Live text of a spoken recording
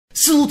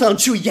Saluton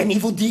ĉu jen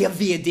Evildea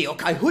video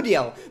kaj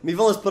hodiaŭ mi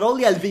volas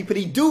paroli al vi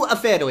pri du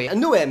aferoj.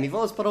 Unue mi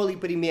volas paroli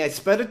pri miaj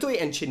spertoj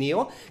en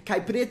Ĉinio kaj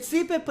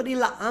precipe pri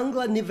la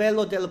angla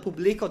nivelo de la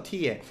publiko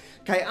tie.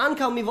 Kaj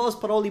ankaŭ mi volas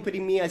paroli pri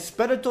miaj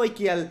spertoj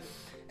kiel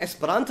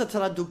Esperanta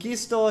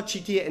tradukisto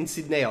ĉi tie en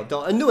Sidnejo.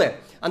 Do unue,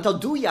 antaŭ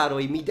 2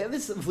 jaroj mi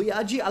devis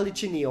vojaĝi al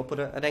Ĉinio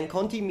por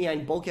renkonti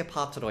miajn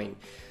bogepatrojn.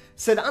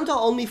 Sed antaŭ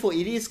ol mi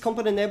foriris,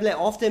 kompreneble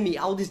ofte mi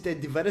aŭdis de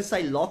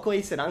diversaj lokoj,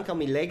 sed ankaŭ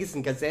mi legis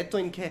en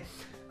gazetojn, ke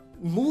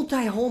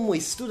multaj homoj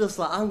studas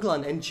la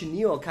anglan en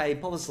Ĉinio kaj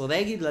povas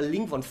regi la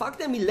lingvon.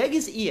 Fakte mi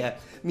legis ie,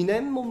 mi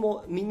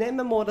ne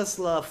memoras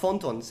la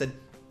fonton, sed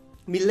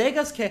mi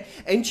legas ke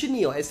en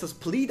Ĉinio estas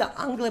pli da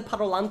angle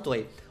parolantoj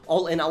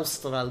ol en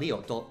Aŭstralio.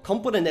 Do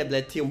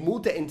kompreneble tio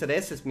multe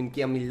interesas min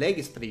kiam mi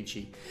legis pri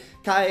ĝi.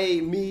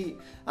 Kaj mi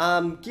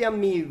kiam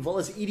mi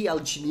volas iri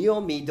al Ĉinio,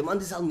 mi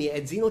demandis al mia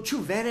edzino, ĉu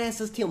vere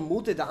estas tiom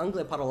multe da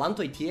angle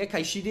parolantoj tie,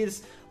 kaj ŝi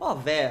diris,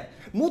 vere,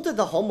 multe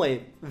da homoj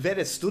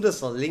vere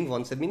studas la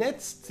lingvon, sed mi ne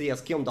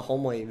scias kiom da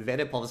homoj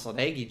vere povas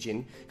regi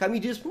ĝin. Kaj mi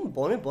diris,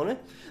 bone.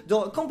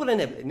 Do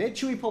kompreneble, ne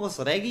ĉiuj povas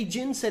regi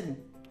ĝin, sed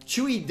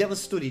ĉiuj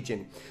devas studi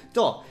ĝin.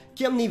 Do,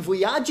 kiam ni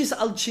vojaĝis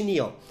al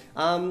Ĉinio,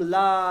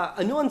 la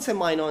unuan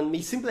semajnon mi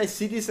simple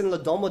sidis en la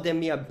domo de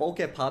mia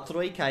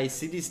bogepatroj kaj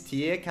sidis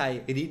tie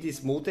kaj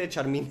ridis multe,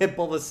 ĉar mi ne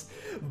povas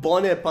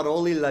bone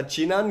paroli la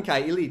ĉinan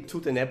kaj ili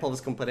tute ne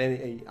povas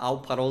kompreni aŭ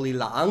paroli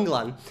la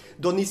anglan.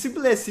 Do ni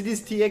simple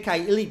sidis tie kaj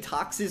ili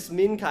taksis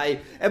min kaj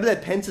eble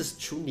pensis,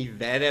 ĉu ni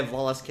vere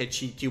volas ke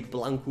ĉi tiu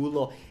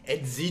blankulo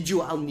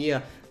edziĝu al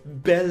nia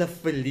bella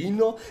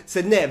filino,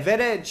 sed ne,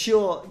 vere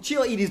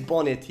ĉio iris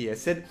bone tie,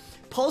 sed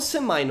post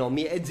semajno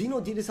mia edzino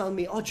diris al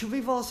mi, ĉu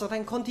vi volas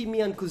renkonti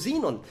mian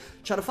kuzinon,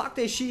 ĉar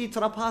fakte ŝi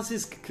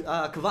trapasis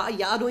 4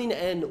 jarojn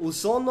en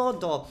Usono,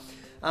 do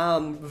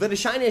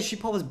verŝajne ŝi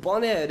povas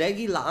bone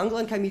regi la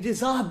anglan, kaj mi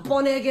diris,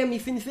 bonege, mi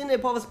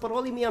finfine povas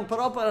paroli mian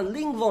propran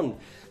lingvon.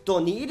 Do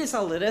ni iris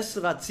al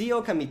restoracio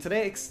kaj mi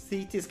tre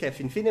ekscitis ke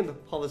finfine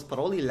povas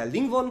paroli la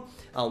lingvon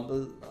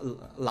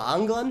la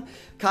anglan,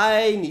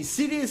 kaj ni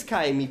sidis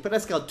kaj mi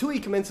preskaŭ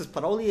tuj komencis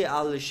paroli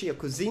al ŝia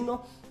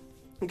kuzino,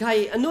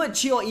 kaj unue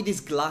ĉio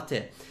iris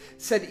glate.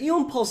 Sed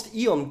iom post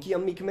iom,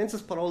 kiam mi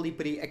komencas paroli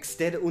pri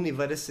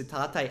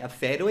eksteruniversitataj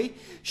aferoj,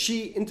 ŝi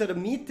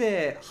intermite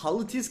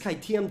haltis kaj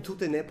tiam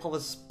tute ne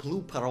povas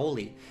plu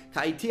paroli.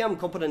 Kaj tiam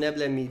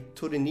kompreneble mi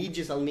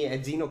turniĝis al mia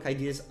edzino kaj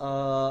diris,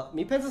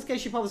 mi pensas ke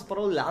ŝi povas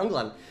paroli la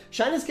anglan.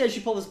 Ŝajnas ke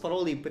ŝi povas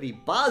paroli pri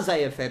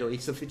bazaj aferoj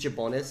sufiĉe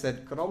bone,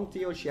 sed krom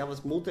tio ŝi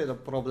havas multe da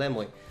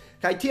problemoj.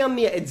 Kaj tiam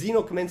mia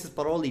edzino komencis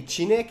paroli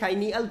ĉine kaj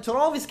ni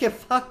eltrovis ke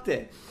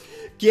fakte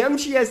kiam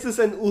ŝi estis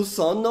en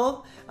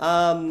Usono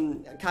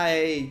kaj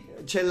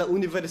ĉe la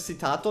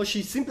universitato,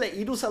 ŝi simple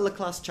idus al la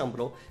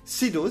klasĉambro,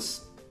 sidus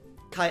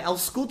kaj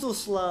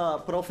aŭskultus la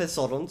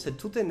profesoron, sed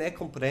tute ne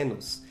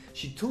komprenus.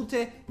 Ŝi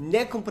tute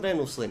ne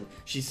komprenus lin.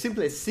 Ŝi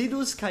simple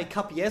sidus kaj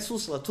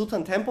kapjesus la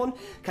tutan tempon,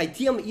 kaj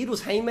tiam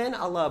idus hejmen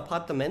al la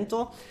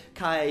apartamento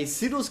kaj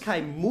sidus kaj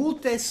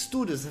multe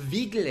studis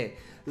vigle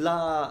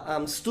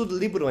la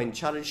studlibrojn,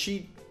 ĉar ŝi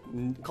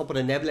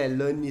kompreneble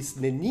lernis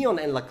nenion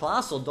en la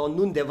klaso, do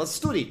nun devas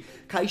studi.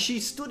 Kaj ŝi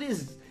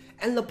studis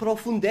en la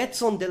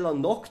profundecon de la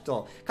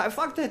nokto, kaj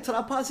fakte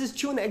trapasis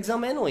ĉiujn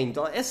ekzamenojn,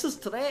 do estas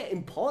tre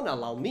impona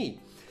laŭ mi.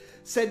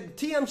 Sed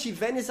tiam ŝi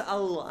venis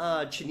al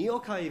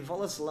Ĉinio kaj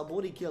volas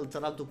labori kiel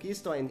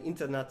tradukisto en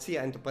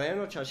internacia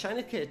entrepreno, ĉar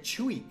ŝajnas ke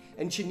ĉiuj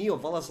en Ĉinio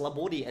volas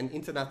labori en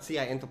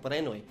internaciaj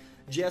entreprenoj.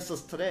 Ĝi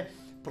estas tre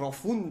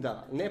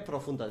profunda,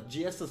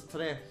 ĝi estas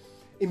tre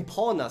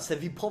impona, se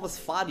vi povas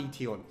fari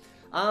tion.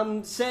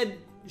 Sed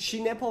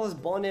ŝi ne povas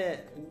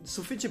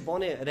sufiĉe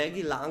bone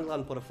regi la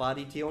anglan por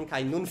fari tion,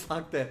 kaj nun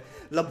fakte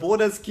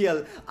laboras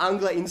kiel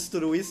angla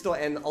instruisto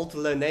en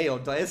altlernejo.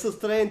 Do estas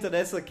tre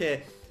interesa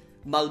ke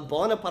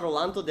malbona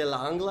parolanto de la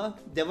angla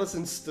devas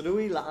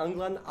instrui la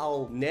anglan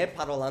al ne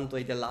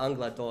parolantoj de la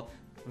angla, do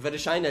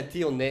verŝajne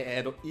tio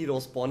ne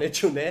iros bone,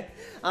 ĉu ne?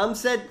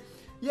 Sed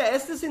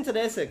estis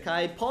interese,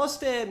 kaj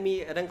poste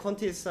mi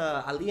renkontis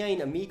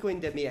aliajn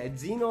amikojn de mia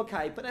edzino,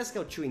 kaj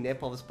preskaŭ ĉiuj ne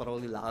povas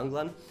paroli la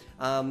anglan,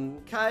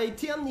 kaj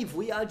tiam ni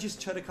vojaĝis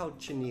ĉirkaŭ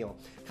Ĉinio,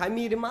 kaj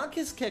mi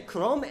rimarkis ke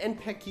krom en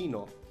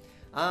Pekino,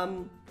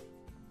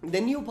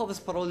 neniu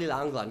povas paroli la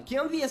anglan.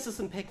 Kiam vi estas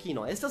en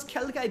Pekino, estas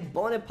kelkaj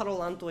bone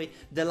parolantoj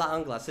de la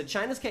angla, sed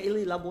ŝajnas ke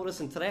ili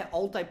laboras en tre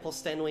altaj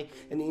postenoj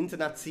en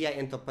internaciaj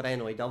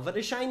entreprenoj. Do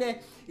verŝajne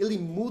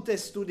ili multe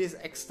studis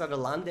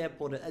eksterlande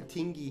por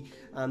atingi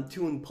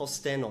tiun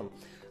postenon.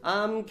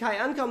 Kaj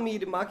ankaŭ mi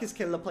rimarkis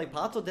ke la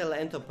plejparto de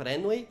la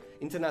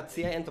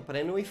internaciaj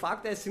entreprenoj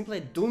fakte simple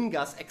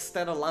dungas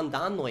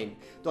eksterlandanojn.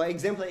 Do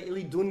ekzemple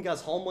ili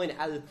dungas homojn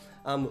al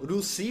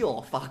Rusio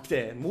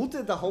fakte.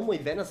 Multe da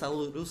homoj venas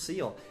al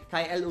Rusio,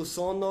 kaj el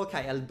Usono,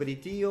 kaj el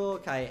Britio,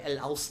 kaj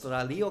el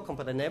Aŭstralio,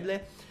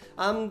 kompreneble.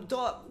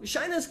 Do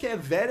ŝajnas ke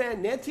vere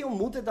ne tiom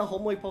multe da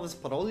homoj povas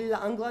paroli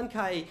la anglan,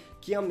 kaj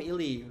kiam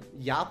ili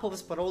ja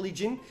povas paroli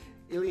ĝin,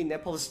 ili ne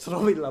povas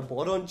trovi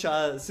laboron,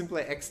 ĉar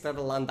simple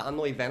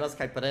eksterlandanoj venas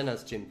kaj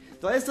prenas ĝin.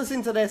 Do estas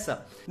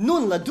interesa.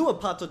 Nun la dua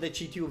parto de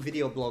ĉi tiu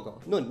videoblogo.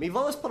 Nun mi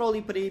volas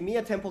paroli pri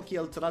mia tempo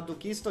kiel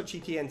tradukisto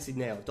ĉi tie en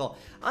Sidnejo. Do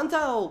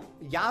antaŭ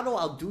jaro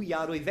aŭ 2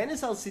 jaroj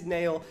venis al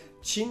Sidnejo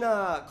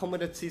Ĉina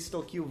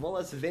komercisto kiu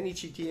volas veni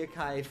ĉi tie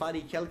kaj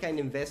fari kelkajn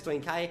investojn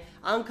kaj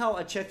ankaŭ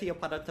aĉeti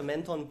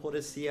apartamenton por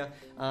sia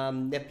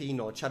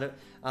nepino, ĉar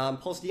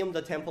post iom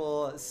da tempo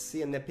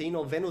sia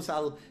nepino venus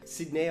al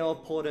Sidnejo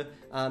por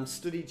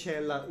studi ĉe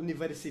la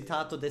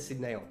Universitato de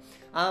Sidnejo.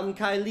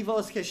 Kaj li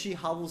volas ke ŝi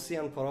havu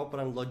sian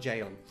propran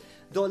loĝejon.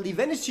 Do li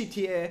venis ĉi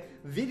tie,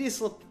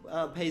 vidis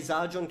la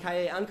pejzaĝon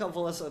kaj ankaŭ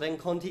volas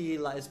renkonti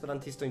la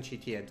esperantistojn ĉi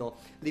tie. Do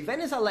li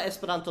venis al la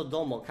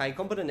Esperanto-domo kaj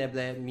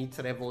kompreneble mi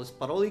tre volis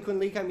paroli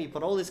kun li kaj mi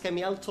parolis kaj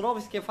mi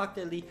altrovis ke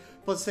fakte li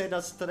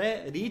posedas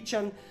tre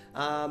riĉan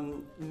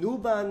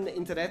nuban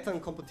interretan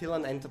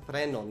komputilan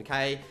entreprenon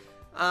kaj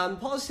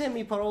poste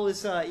mi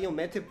parolis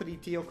iomete pri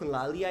tio kun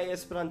la aliaj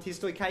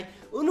esperantistoj kaj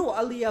unu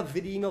alia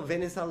virino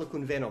venis al la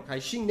kunveno kaj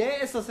ŝi ne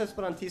estas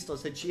esperantisto,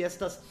 sed ŝi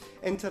estas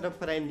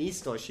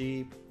entreprenisto.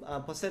 Ŝi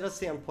posedas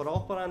sian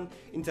propran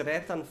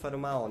interretan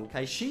firmaon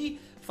kaj ŝi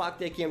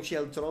fakte kiam ŝi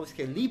eltrovis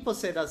ke li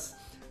posedas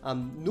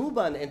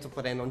nuban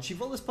entreprenon, ŝi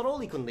volis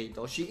paroli kun li.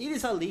 Do ŝi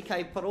iris al li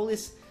kaj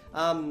parolis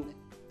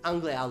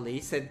angle al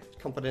li, sed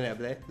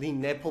kompreneble li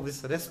ne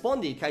povis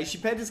respondi kaj ŝi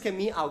petis ke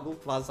mi agu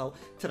kvazaŭ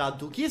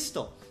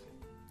tradukisto.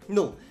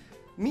 Nu,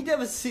 mi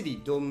devas sidi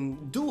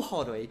dum 2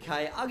 horoj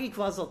kaj agi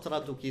kvazaŭ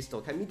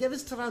tradukisto, kaj mi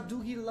devas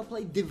traduki la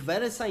plej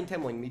diversajn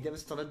temojn. Mi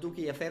devas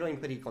traduki aferojn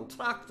pri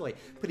kontraktoj,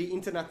 pri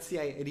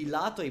internaciaj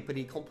rilatoj,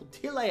 pri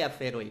komputilaj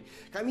aferoj,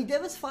 kaj mi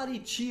devas fari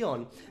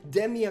ĉion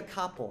de mia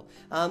kapo.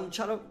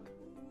 Ĉar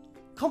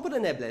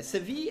kompreneble, se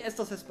vi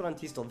estas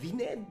esperantisto, vi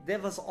ne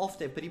devas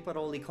ofte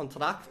priparoli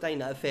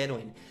kontraktajn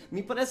aferojn.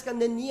 Mi preskaŭ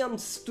neniam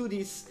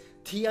studis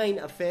tiajn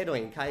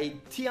aferojn, kaj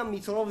tiam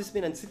mi trovis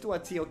min en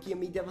situacio kie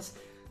mi devas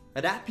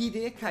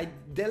rapide kaj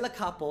de la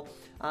kapo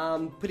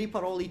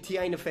priparoli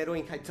tiajn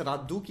aferojn kaj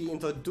traduki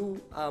inter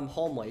 2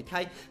 homoj.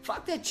 Kaj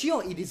fakte ĉio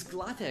iris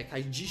glate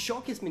kaj ĝi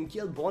ŝokis min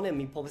kiel bone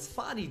mi povis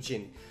fari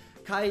ĝin.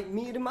 Kaj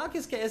mi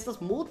rimarkis ke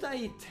estas multaj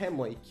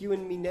temoj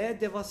kiujn mi ne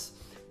devas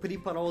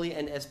priparoli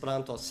en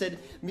Esperanto, sed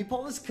mi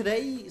povas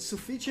krei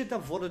sufiĉe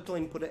da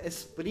vortojn por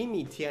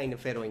esprimi tiajn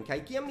aferojn. Kaj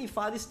kiam mi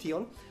faris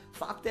tion,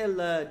 fakte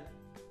la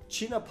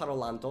Ĉina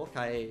parolanto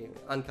kaj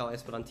ankaŭ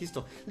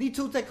esperantisto, li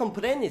tute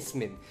komprenis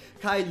min,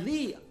 kaj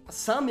li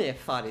same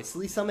faris,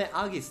 li same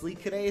agis, li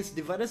kreis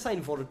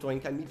diversajn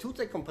vortojn, kaj mi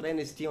tute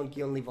komprenis tion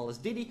kion li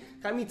volas diri,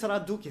 kaj mi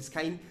tradukis,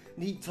 kaj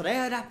li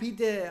tre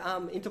rapide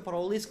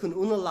interparolis kun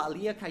unu la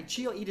alia, kaj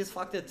ĉio iris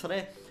fakte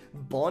tre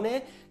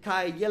bone,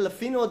 kaj je la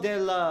fino de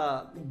la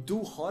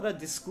 2-hora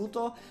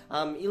diskuto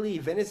ili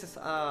venis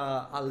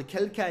al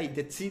kelkaj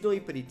decidoj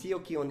pri tio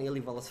kion ili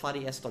volas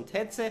fari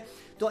estontece.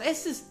 Do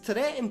estis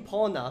tre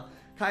impona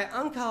kaj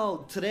ankaŭ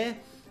tre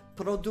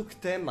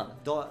produktema.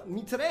 Do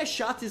mi tre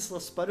ŝatis la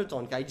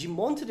sperton kaj ĝi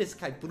montris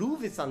kaj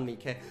pruvis al mi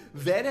ke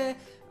vere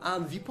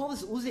vi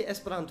povas uzi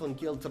Esperanton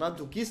kiel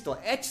tradukisto,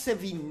 eĉ se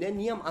vi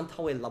neniam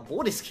antaŭe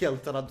laboris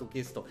kiel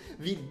tradukisto.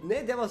 Vi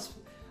ne devas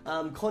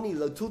koni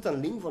la tutan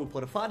lingvon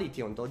por fari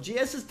tion. Do ĝi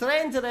estas tre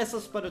interesa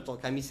sperto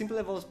kaj mi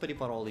simple volas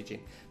priparoli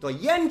ĝin. Do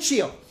jen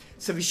ĉio.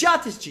 Se vi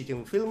ŝatis ĉi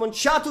tiun filmon,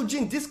 ŝatu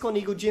ĝin,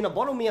 diskonigu ĝin,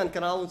 abonu mian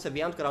kanalon se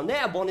vi ankoraŭ ne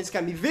abonis,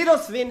 kaj mi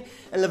vidos vin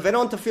en la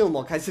venonta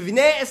filmo. Kaj se vi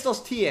ne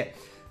estos tie,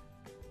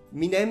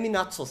 mi ne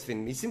minacos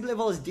vin. Mi simple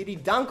volas diri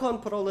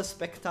dankon pro la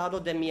spektado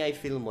de miaj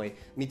filmoj.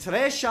 Mi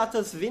tre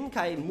ŝatas vin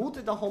kaj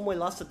multe da homoj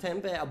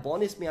lastatempe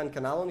abonis mian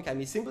kanalon kaj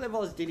mi simple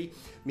volas diri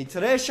mi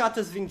tre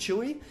ŝatas vin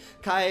ĉiuj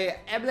kaj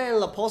eble en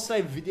la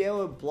postaj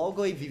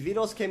videoblogoj vi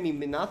vidos ke mi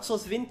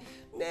minacos vin.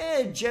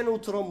 Ne ĝenu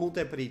tro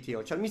multe pri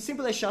tio, ĉar mi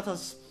simple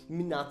ŝatas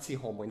minaci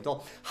homojn.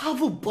 Do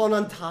havu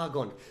bonan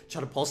tagon,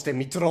 ĉar poste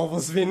mi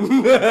trovos vin.